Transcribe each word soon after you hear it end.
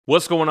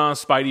What's going on,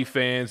 Spidey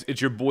fans? It's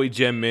your boy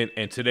GemMint,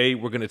 and today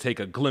we're going to take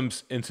a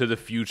glimpse into the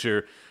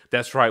future.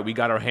 That's right, we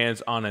got our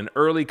hands on an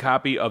early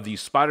copy of the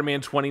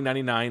Spider-Man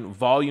 2099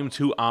 Volume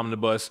 2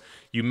 Omnibus.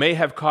 You may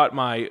have caught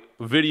my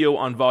video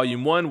on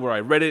Volume 1 where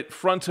I read it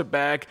front to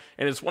back,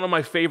 and it's one of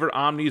my favorite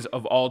Omnis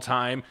of all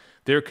time.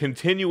 They're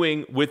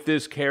continuing with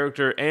this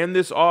character and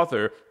this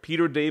author,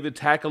 Peter David,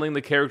 tackling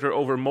the character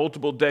over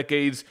multiple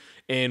decades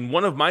in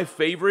one of my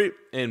favorite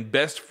and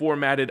best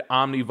formatted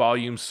Omni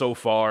volumes so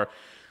far.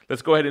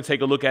 Let's go ahead and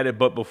take a look at it.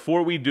 But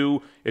before we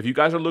do, if you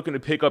guys are looking to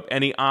pick up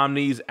any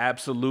Omnis,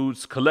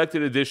 Absolutes,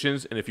 collected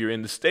editions, and if you're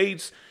in the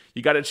States,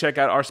 you got to check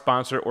out our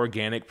sponsor,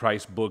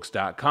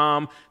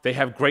 organicpricebooks.com. They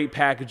have great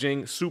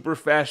packaging, super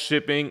fast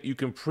shipping. You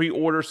can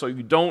pre-order so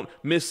you don't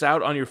miss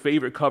out on your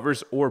favorite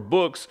covers or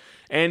books.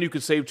 And you can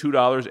save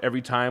 $2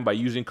 every time by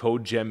using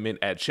code GEMMINT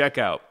at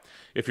checkout.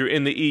 If you're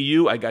in the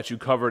EU, I got you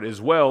covered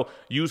as well.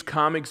 Use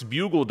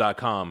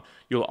comicsbugle.com.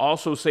 You'll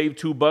also save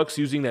 $2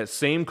 using that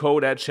same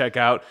code at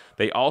checkout.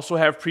 They also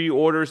have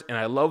pre-orders, and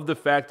I love the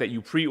fact that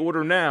you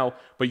pre-order now,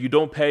 but you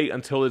don't pay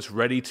until it's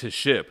ready to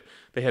ship.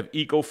 They have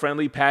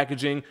eco-friendly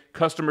packaging,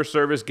 customer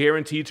service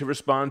guaranteed to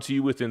respond to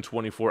you within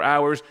 24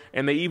 hours,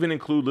 and they even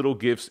include little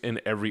gifts in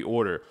every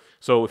order.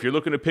 So if you're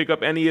looking to pick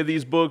up any of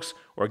these books,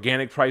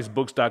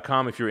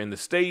 organicpricebooks.com if you're in the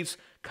States,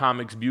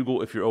 Comics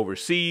Bugle if you're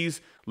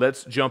overseas.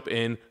 Let's jump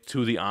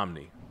into the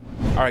Omni.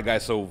 All right,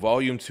 guys, so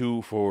Volume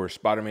 2 for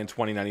Spider-Man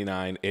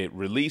 2099, it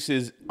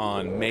releases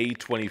on May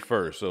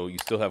 21st, so you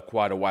still have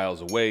quite a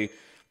whiles away.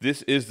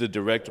 This is the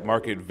direct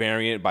market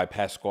variant by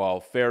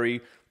Pasquale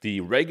Ferry. The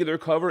regular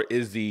cover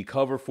is the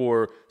cover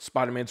for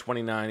Spider-Man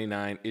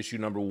 2099, issue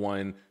number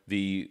 1,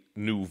 the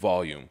new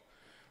volume.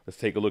 Let's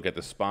take a look at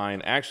the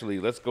spine. Actually,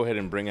 let's go ahead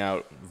and bring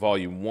out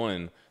Volume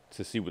 1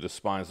 to see what the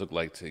spines look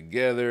like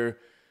together.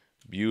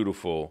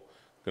 Beautiful.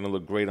 Gonna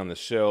look great on the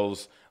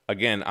shelves.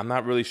 Again, I'm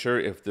not really sure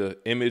if the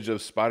image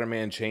of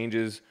Spider-Man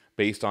changes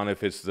based on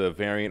if it's the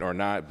variant or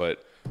not,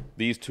 but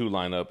these two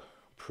line up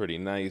pretty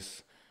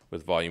nice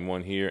with Volume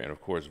 1 here and,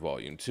 of course,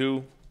 Volume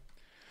 2.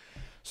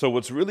 So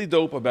what's really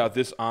dope about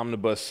this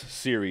Omnibus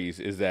series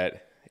is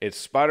that it's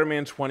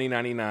Spider-Man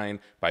 2099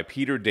 by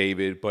Peter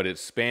David, but it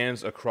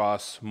spans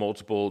across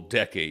multiple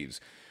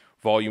decades.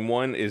 Volume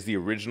 1 is the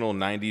original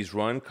 90s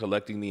run,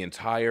 collecting the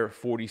entire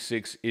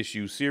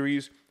 46-issue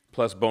series,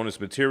 plus bonus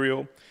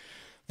material.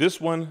 This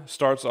one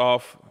starts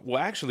off,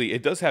 well, actually,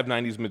 it does have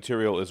 90s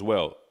material as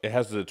well. It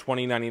has the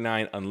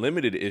 2099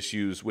 unlimited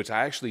issues, which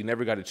I actually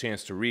never got a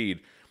chance to read,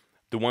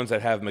 the ones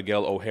that have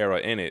Miguel O'Hara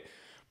in it.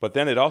 But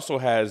then it also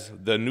has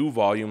the new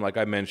volume, like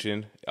I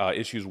mentioned,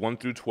 issues 1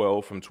 through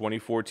 12 from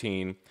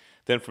 2014.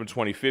 Then from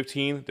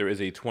 2015, there is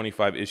a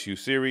 25-issue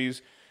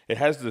series. It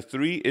has the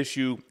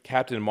 3-issue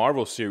Captain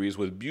Marvel series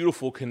with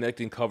beautiful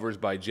connecting covers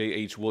by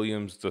J.H.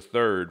 Williams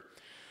III.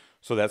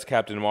 So that's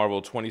Captain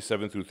Marvel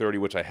 27 through 30,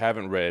 which I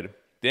haven't read.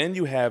 Then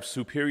you have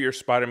Superior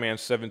Spider-Man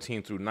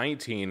 17 through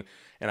 19,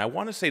 and I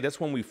want to say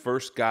that's when we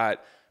first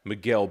got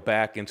Miguel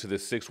back into the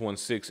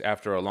 616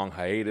 after a long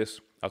hiatus.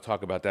 I'll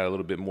talk about that a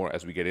little bit more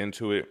as we get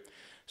into it.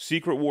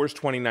 Secret Wars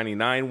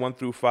 2099 1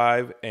 through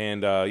 5,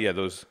 and yeah,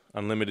 those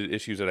unlimited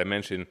issues that I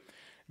mentioned.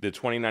 The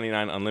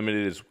 2099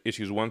 unlimited is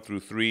issues 1 through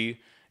 3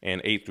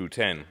 and 8 through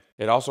 10.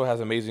 It also has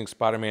Amazing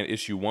Spider-Man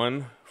issue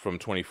 1 from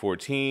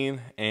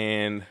 2014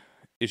 and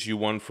issue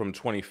 1 from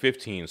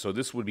 2015. So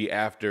this would be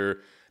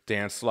after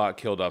Dan Slott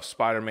killed off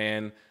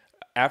Spider-Man,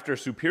 after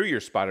Superior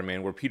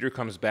Spider-Man, where Peter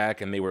comes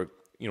back and they were,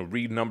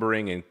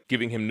 renumbering and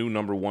giving him new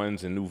number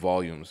 1s and new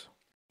volumes.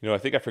 I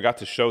think I forgot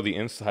to show the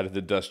inside of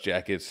the dust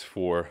jackets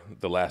for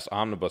the last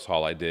Omnibus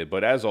haul I did,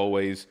 but as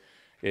always,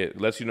 it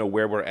lets you know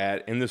where we're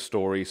at in the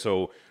story.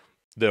 So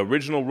the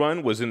original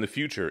run was in the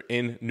future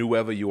in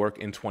Nueva York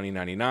in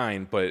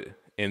 2099, but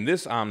in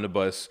this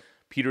Omnibus,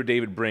 Peter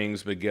David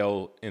brings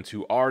Miguel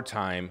into our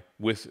time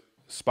with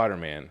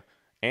Spider-Man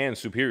and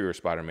Superior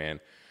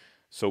Spider-Man.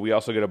 So we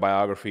also get a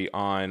biography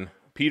on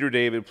Peter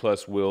David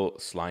plus Will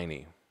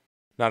Sliney.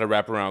 Not a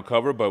wraparound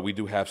cover, but we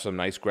do have some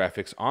nice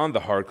graphics on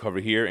the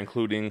hardcover here,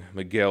 including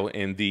Miguel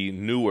in the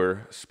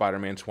newer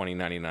Spider-Man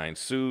 2099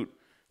 suit.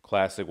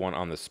 Classic one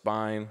on the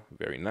spine.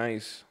 Very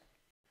nice.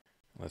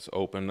 Let's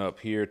open up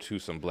here to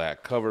some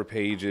black cover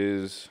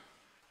pages.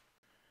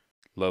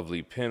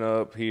 Lovely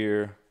pinup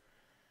here.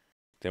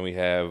 Then we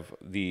have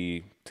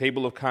the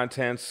table of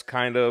contents,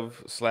 kind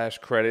of,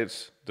 /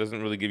 credits.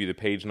 Doesn't really give you the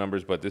page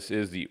numbers, but this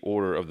is the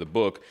order of the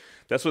book.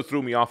 That's what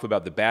threw me off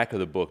about the back of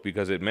the book,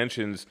 because it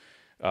mentions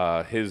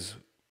his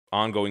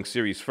ongoing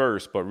series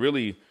first, but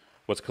really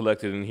what's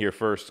collected in here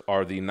first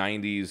are the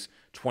 90s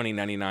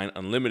 2099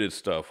 unlimited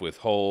stuff with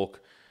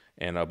Hulk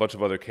and a bunch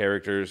of other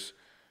characters.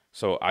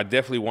 So I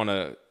definitely want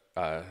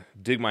to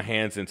dig my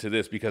hands into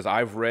this, because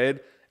I've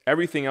read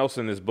everything else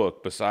in this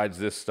book besides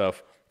this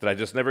stuff that I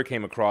just never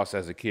came across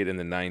as a kid in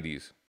the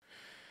 90s.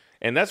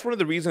 And that's one of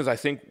the reasons I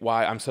think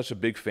why I'm such a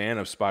big fan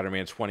of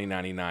Spider-Man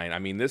 2099. I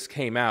mean, this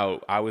came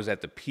out, I was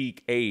at the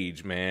peak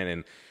age, man,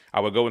 and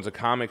I would go into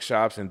comic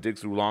shops and dig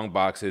through long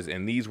boxes,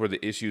 and these were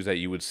the issues that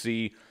you would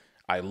see.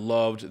 I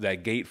loved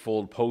that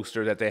gatefold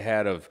poster that they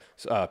had of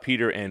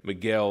Peter and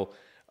Miguel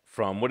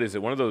from, what is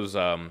it, one of those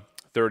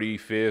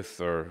 35th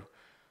or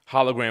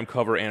hologram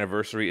cover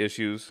anniversary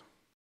issues.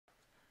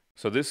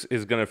 So this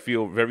is going to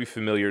feel very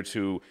familiar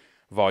to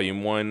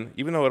Volume 1,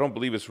 even though I don't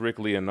believe it's Rick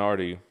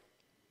Leonardi.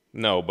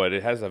 No, but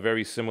it has a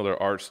very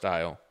similar art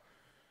style.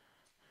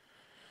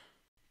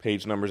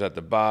 Page numbers at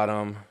the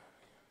bottom.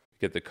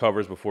 Get the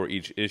covers before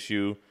each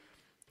issue.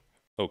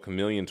 Oh,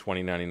 Chameleon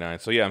 2099.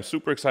 So yeah, I'm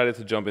super excited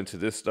to jump into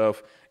this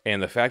stuff.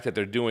 And the fact that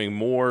they're doing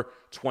more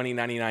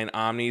 2099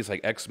 Omnis,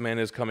 like X-Men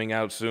is coming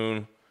out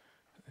soon.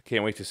 I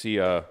can't wait to see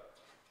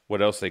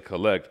what else they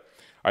collect.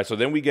 All right, so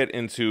then we get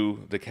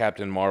into the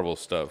Captain Marvel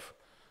stuff.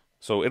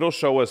 So it'll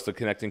show us the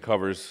connecting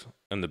covers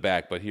in the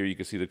back, but here you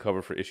can see the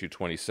cover for issue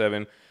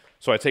 27.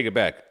 So I take it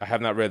back. I have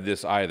not read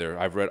this either.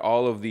 I've read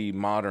all of the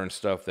modern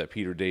stuff that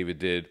Peter David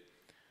did.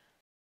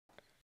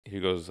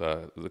 Here goes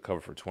the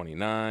cover for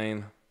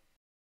 29.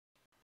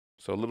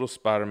 So a little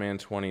Spider-Man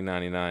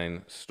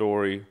 2099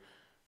 story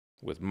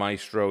with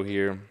Maestro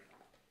here.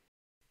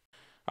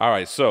 All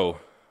right, so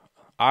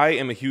I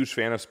am a huge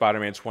fan of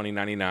Spider-Man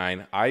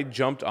 2099. I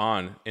jumped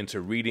on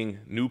into reading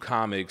new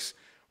comics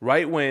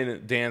right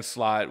when Dan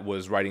Slott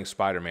was writing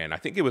Spider-Man. I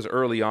think it was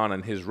early on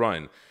in his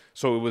run.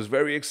 So it was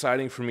very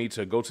exciting for me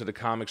to go to the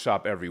comic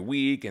shop every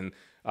week and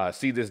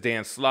see this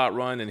Dan Slott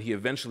run, and he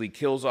eventually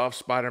kills off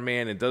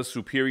Spider-Man and does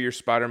Superior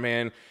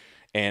Spider-Man.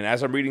 And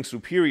as I'm reading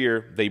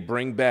Superior, they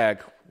bring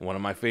back one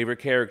of my favorite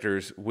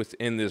characters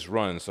within this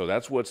run. So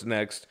that's what's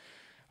next.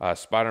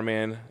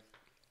 Spider-Man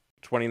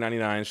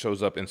 2099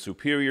 shows up in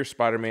Superior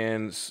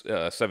Spider-Man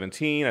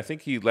 17. I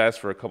think he lasts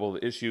for a couple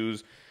of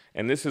issues.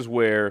 And this is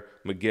where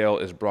Miguel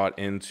is brought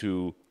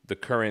into the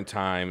current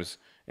times,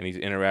 and he's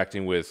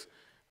interacting with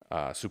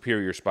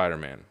Superior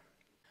Spider-Man.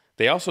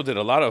 They also did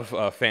a lot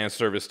of fan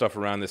service stuff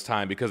around this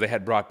time because they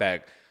had brought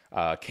back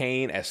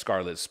Kane as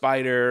Scarlet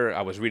Spider.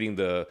 I was reading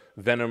the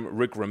Venom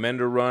Rick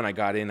Remender run. I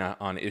got in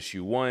on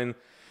issue 1.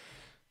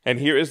 And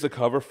here is the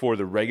cover for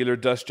the regular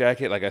Dust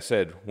Jacket. Like I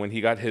said, when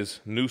he got his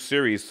new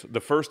series,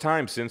 the first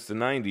time since the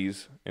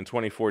 90s in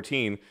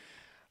 2014,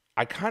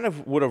 I kind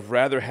of would have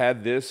rather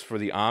had this for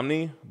the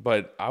Omni,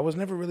 but I was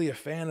never really a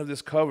fan of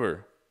this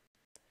cover.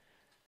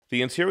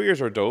 The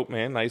interiors are dope,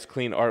 man. Nice,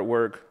 clean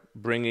artwork,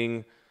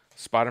 bringing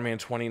Spider-Man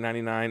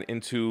 2099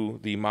 into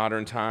the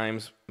modern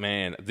times.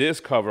 Man, this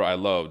cover I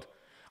loved.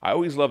 I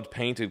always loved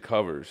painted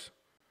covers.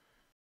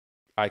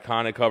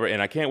 Iconic cover,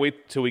 and I can't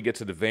wait till we get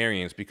to the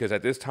variants, because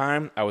at this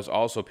time I was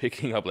also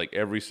picking up like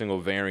every single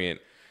variant.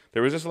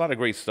 There was just a lot of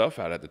great stuff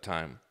out at the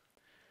time.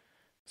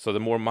 So the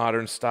more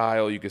modern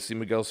style, you can see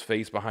Miguel's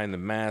face behind the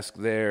mask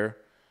there.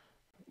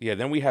 Yeah,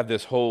 then we have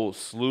this whole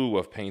slew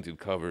of painted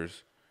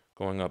covers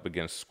going up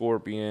against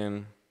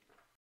Scorpion.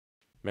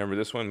 Remember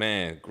this one?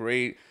 Man,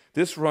 great.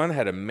 This run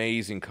had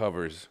amazing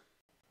covers.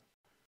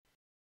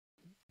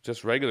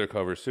 Just regular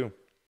covers too.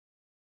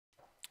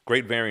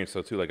 Great variants,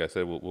 though, too. Like I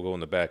said, we'll go in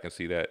the back and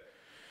see that.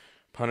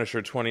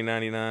 Punisher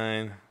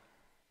 2099.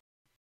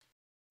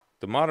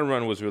 The modern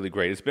run was really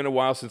great. It's been a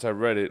while since I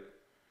read it.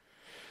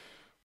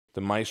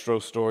 The Maestro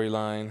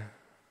storyline.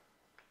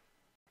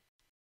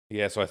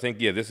 Yeah, so I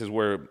think, yeah, this is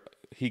where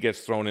he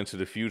gets thrown into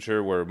the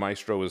future, where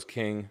Maestro is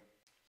king.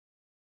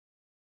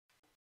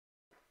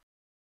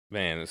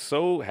 Man,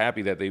 so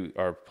happy that they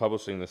are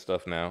publishing this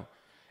stuff now.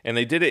 And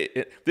they did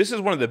it. This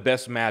is one of the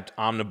best mapped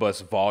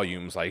omnibus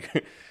volumes,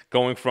 like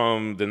going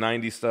from the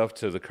 90s stuff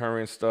to the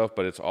current stuff,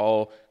 but it's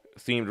all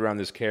themed around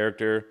this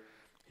character.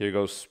 Here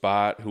goes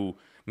Spot, who,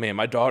 man,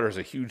 my daughter is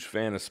a huge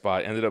fan of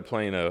Spot. Ended up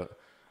playing a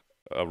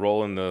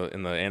role in the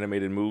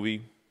animated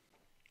movie.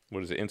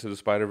 What is it, Into the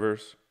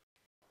Spider-Verse?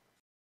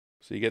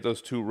 So you get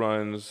those two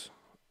runs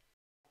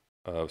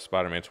of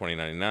Spider-Man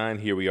 2099.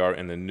 Here we are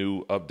in the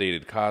new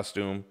updated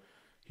costume.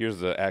 Here's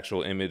the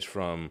actual image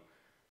from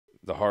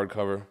the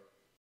hardcover.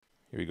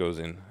 Here he goes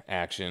in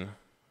action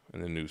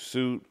in the new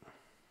suit.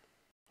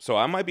 So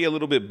I might be a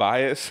little bit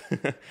biased.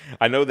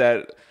 I know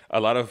that a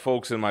lot of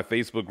folks in my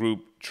Facebook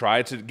group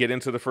tried to get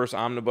into the first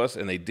omnibus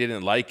and they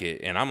didn't like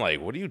it. And I'm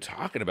like, what are you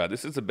talking about?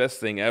 This is the best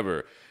thing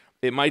ever.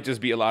 It might just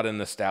be a lot of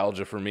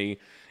nostalgia for me.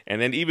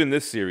 And then even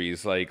this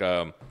series, like,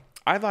 I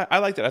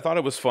liked it. I thought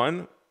it was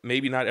fun.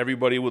 Maybe not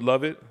everybody would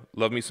love it.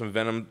 Love me some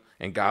Venom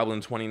and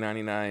Goblin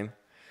 2099.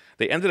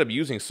 They ended up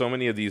using so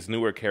many of these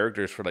newer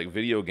characters for like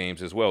video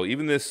games as well.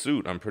 Even this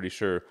suit, I'm pretty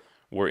sure,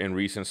 were in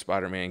recent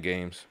Spider-Man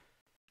games.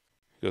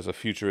 There's a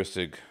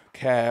futuristic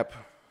Cap.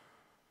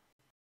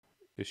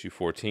 Issue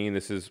 14.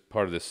 This is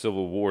part of the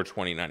Civil War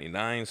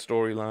 2099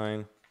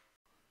 storyline.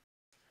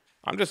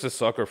 I'm just a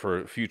sucker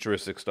for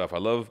futuristic stuff. I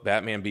love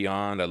Batman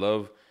Beyond. I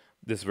love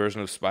this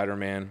version of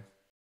Spider-Man.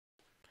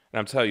 And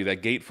I'm telling you,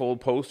 that gatefold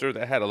poster,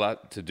 that had a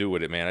lot to do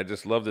with it, man. I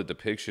just love the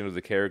depiction of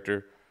the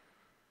character.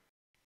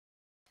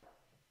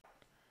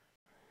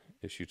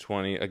 Issue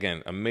 20.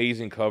 Again,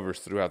 amazing covers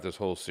throughout this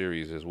whole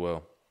series as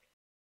well.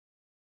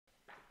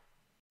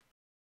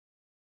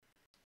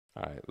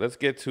 All right, let's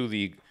get to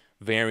the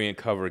variant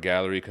cover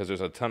gallery because there's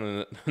a ton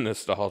of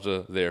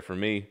nostalgia there for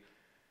me.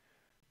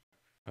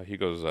 Here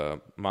goes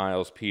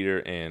Miles, Peter,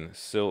 and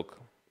Silk.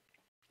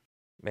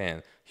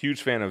 Man,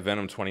 huge fan of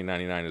Venom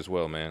 2099 as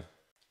well, man.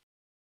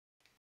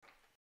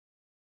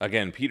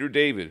 Again, Peter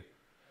David.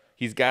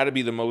 He's got to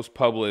be the most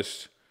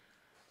published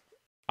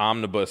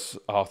omnibus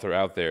author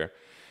out there.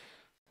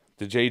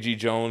 The J.G.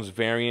 Jones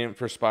variant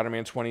for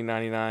Spider-Man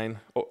 2099,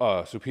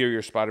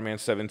 Superior Spider-Man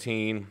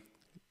 17.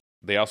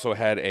 They also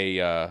had a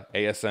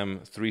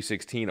ASM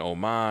 316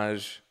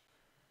 homage.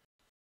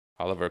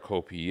 Oliver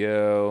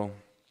Copiel.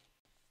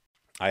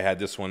 I had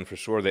this one for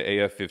sure,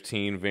 the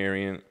AF-15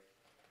 variant.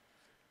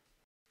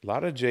 A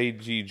lot of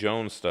J.G.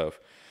 Jones stuff.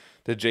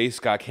 The J.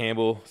 Scott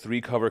Campbell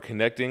 3-cover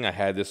connecting. I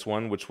had this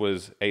one, which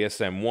was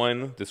ASM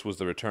 1. This was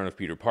the return of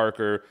Peter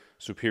Parker,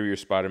 Superior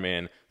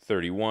Spider-Man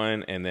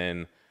 31, and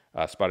then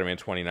Spider-Man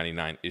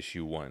 2099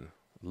 issue 1.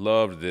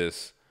 Loved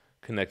this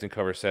connecting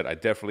cover set. I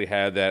definitely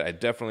had that. I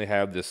definitely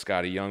have this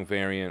Scotty Young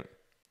variant.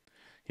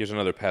 Here's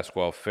another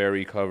Pasquale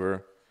Ferry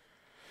cover.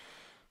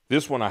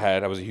 This one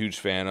I was a huge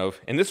fan of.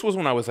 And this was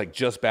when I was like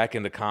just back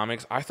into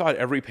comics. I thought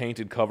every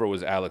painted cover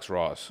was Alex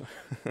Ross.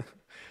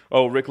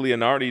 Oh, Rick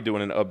Leonardi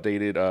doing an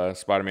updated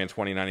Spider-Man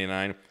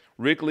 2099.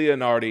 Rick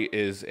Leonardi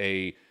is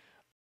a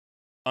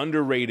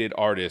underrated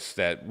artist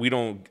that we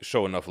don't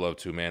show enough love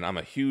to, man. I'm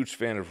a huge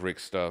fan of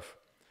Rick's stuff.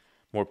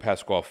 More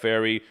Pasquale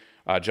Ferry.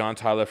 John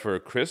Tyler for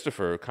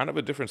Christopher, kind of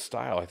a different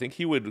style. I think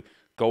he would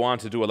go on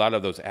to do a lot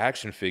of those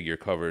action figure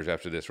covers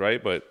after this,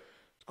 right? But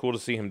it's cool to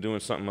see him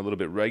doing something a little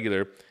bit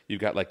regular.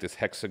 You've got like this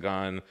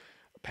hexagon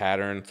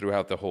pattern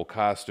throughout the whole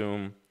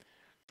costume.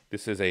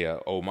 This is a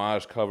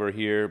homage cover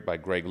here by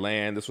Greg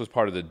Land. This was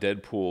part of the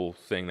Deadpool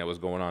thing that was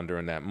going on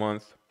during that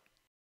month.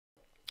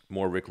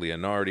 More Rick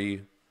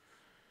Leonardi.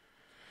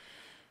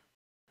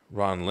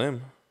 Ron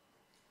Lim.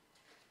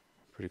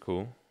 Pretty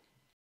cool.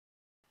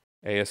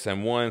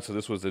 ASM 1, so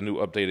this was the new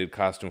updated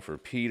costume for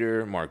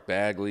Peter. Mark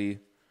Bagley.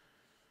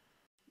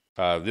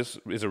 This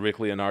is a Rick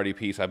Leonardi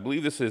piece. I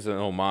believe this is an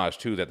homage,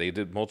 too, that they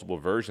did multiple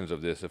versions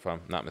of this, if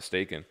I'm not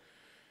mistaken.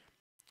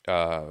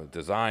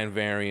 Design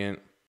variant.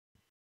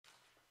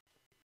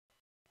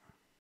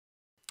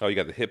 Oh, you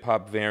got the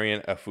hip-hop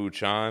variant, Afu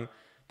Chan.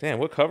 Damn,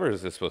 what cover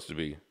is this supposed to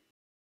be?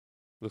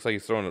 Looks like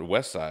he's throwing it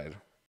West Side.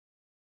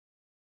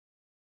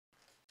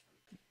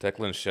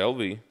 Declan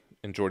Shelby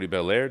and Jordi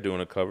Belair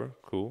doing a cover.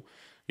 Cool.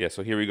 Yeah,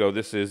 so here we go.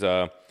 This is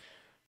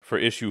for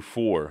issue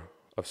 4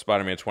 of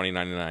Spider-Man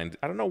 2099.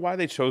 I don't know why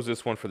they chose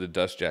this one for the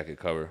Dust Jacket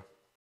cover.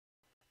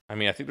 I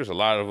mean, I think there's a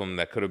lot of them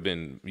that could have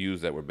been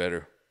used that were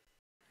better.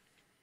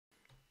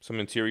 Some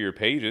interior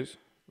pages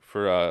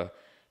for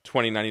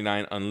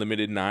 2099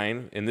 Unlimited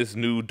 9. In this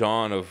new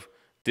dawn of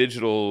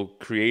digital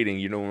creating,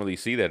 you don't really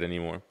see that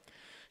anymore.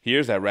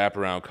 Here's that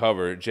wraparound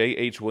cover.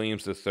 J.H.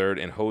 Williams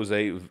III and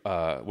Jose,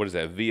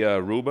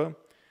 Villarruba.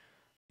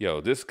 Yo,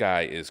 this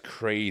guy is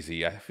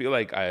crazy. I feel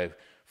like I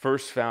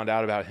first found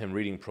out about him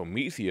reading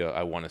Promethea,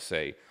 I want to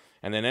say.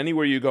 And then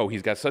anywhere you go,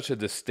 he's got such a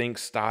distinct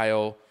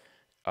style,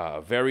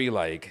 very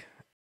like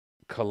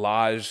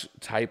collage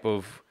type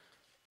of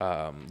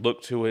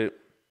look to it.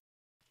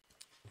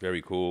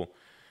 Very cool.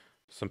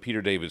 Some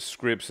Peter David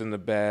scripts in the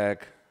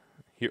back.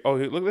 Here, oh,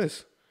 look at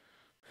this.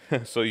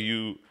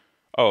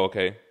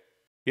 Okay.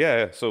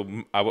 Yeah,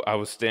 so I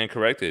was stand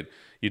corrected.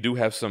 You do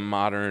have some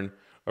modern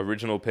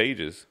original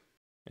pages.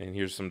 And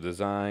here's some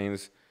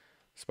designs.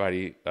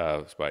 Venom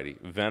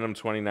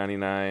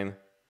 2099.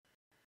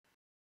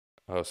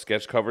 Oh,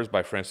 sketch covers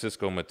by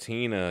Francisco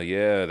Mattina.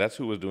 Yeah, that's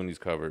who was doing these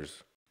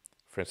covers.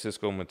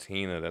 Francisco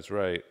Mattina, that's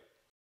right.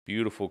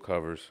 Beautiful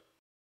covers.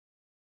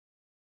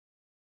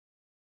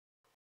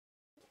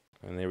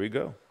 And there we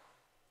go.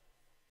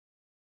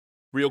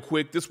 Real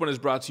quick, this one is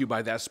brought to you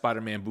by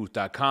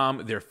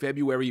THATSPIDERMANBOOTH.com. Their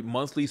February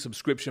monthly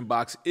subscription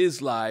box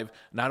is live.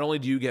 Not only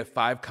do you get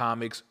 5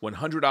 comics,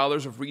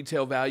 $100 of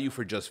retail value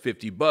for just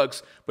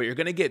 $50, but you're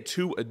going to get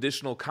 2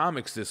 additional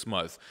comics this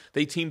month.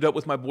 They teamed up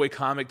with my boy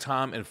Comic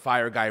Tom and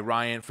Fire Guy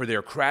Ryan for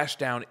their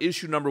Crashdown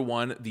issue number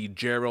 1, the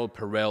Gerald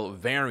Perel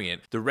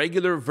variant. The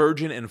regular,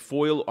 Virgin, and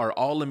foil are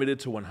all limited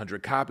to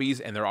 100 copies,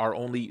 and there are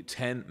only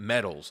 10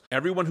 medals.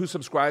 Everyone who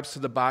subscribes to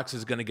the box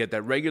is going to get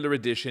that regular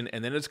edition,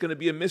 and then it's going to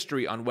be a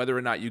mystery on whether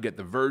or not you get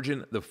the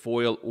Virgin, the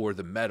foil, or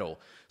the metal.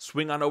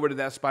 Swing on over to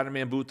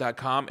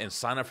ThatSpiderManBooth.com and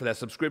sign up for that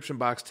subscription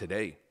box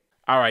today.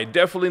 All right,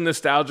 definitely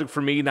nostalgic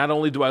for me. Not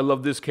only do I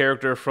love this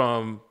character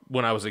from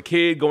when I was a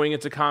kid going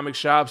into comic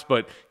shops,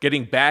 but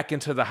getting back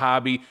into the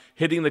hobby,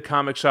 hitting the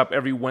comic shop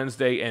every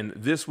Wednesday, and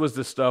this was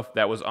the stuff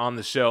that was on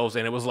the shelves,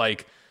 and it was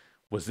like,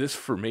 was this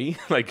for me?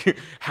 Like,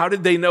 how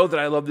did they know that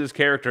I love this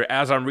character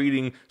as I'm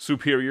reading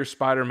Superior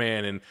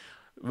Spider-Man and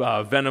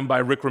Venom by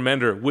Rick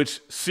Remender, which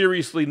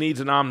seriously needs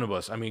an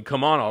omnibus. I mean,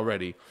 come on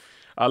already.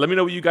 Let me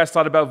know what you guys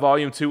thought about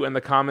Volume 2 in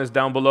the comments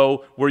down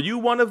below. Were you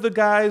one of the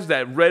guys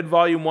that read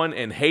Volume 1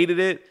 and hated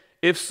it?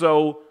 If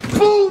so,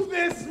 boo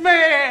this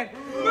man!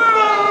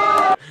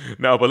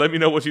 No, but let me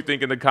know what you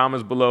think in the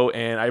comments below,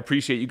 and I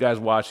appreciate you guys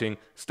watching.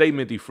 Stay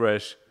minty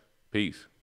fresh. Peace.